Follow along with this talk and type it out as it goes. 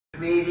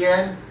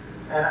comedian,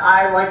 and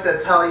I'd like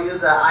to tell you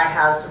that I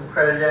have some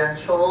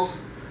credentials.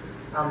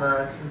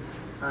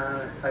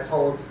 I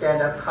told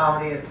stand-up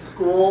comedy at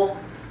school.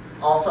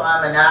 Also,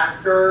 I'm an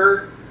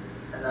actor,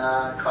 an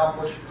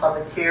accomplished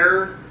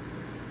puppeteer,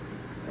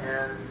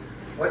 and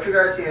what you're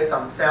going to see is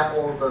some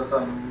samples of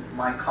some of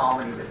my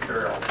comedy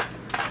material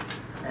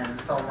and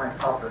some of my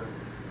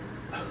puppets.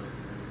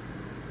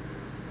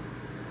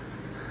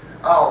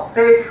 Oh,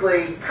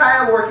 basically,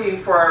 kind of working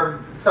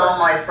for some of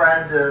my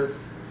friends is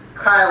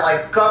kind of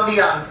like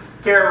Gumby on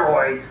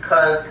steroids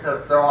because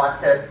they're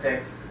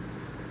autistic.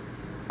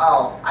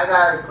 Oh, I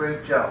got a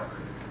great joke.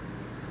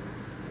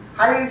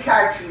 How do you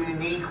catch a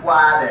unique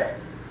rabbit?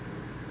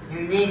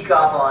 Unique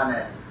up on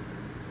it.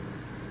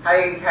 How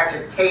do you catch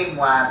a tame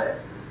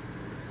rabbit?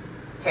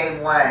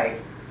 Tame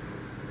way.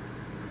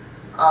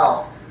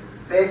 Oh,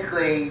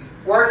 basically,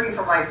 working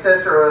for my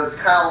sister was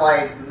kind of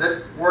like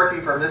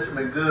working for Mr.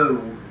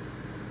 Magoo,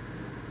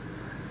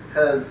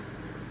 because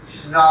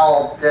she's not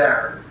all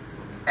there.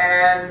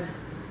 And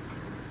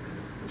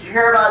did you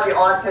hear about the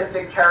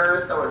autistic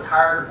terrorist that was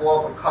hired to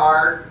blow up a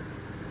car?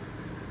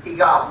 He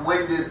got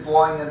winded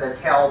blowing in the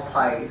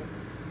tailpipe.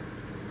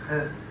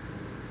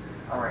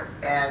 Alright,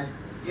 and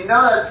you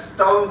know that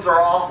Stones are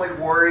awfully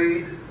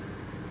worried?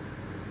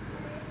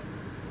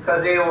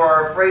 Because they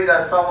were afraid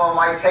that someone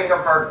might take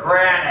them for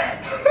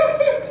granted.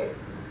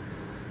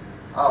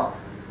 Oh.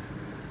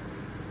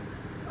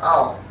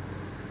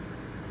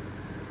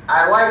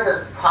 I like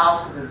this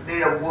house because it's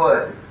made of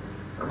wood.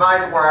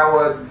 Reminds me where I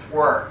was at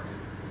work.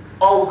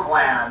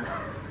 Oakland.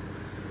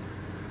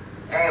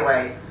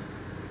 Anyway,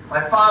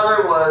 my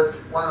father was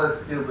one of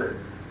the stupid.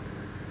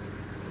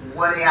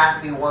 When he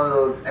had to be one of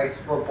those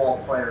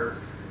ex-football players.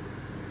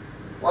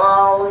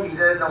 Well, he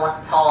didn't know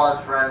what to tell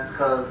his friends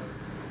because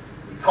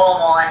he told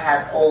them all I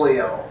had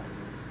polio.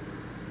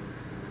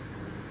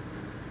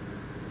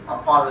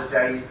 My father's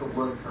dad used to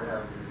live for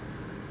him.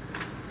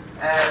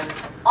 And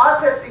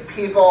autistic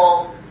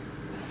people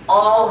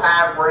all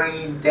have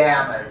brain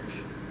damage.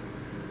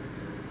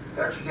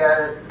 Don't you get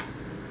it?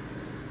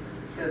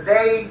 Because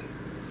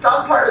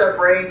some part of their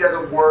brain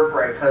doesn't work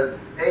right because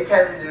they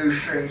tend to do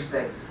strange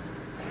things.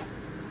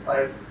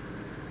 Like,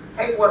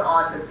 take one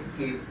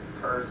autistic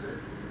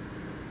person.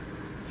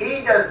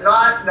 He does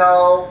not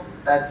know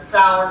that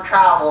sound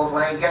travels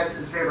when he gets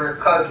his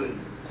favorite cookie.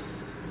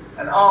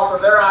 And also,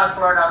 they're not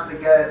smart enough to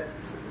get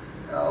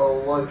a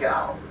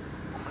lookout.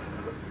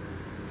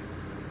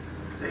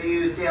 So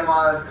you see him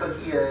on his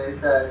cookie and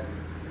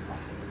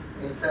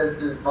he says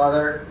to his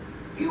mother,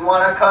 "You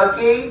want a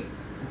cookie?"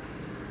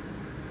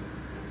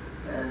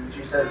 And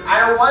she says, "I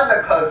don't want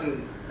the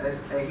cookie."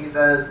 And he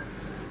says,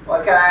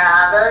 "Well, can I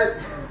have it?"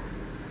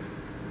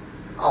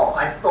 Oh,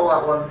 I stole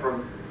that one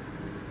from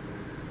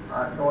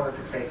no one in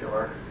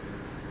particular.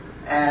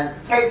 And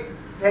take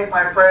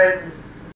my friend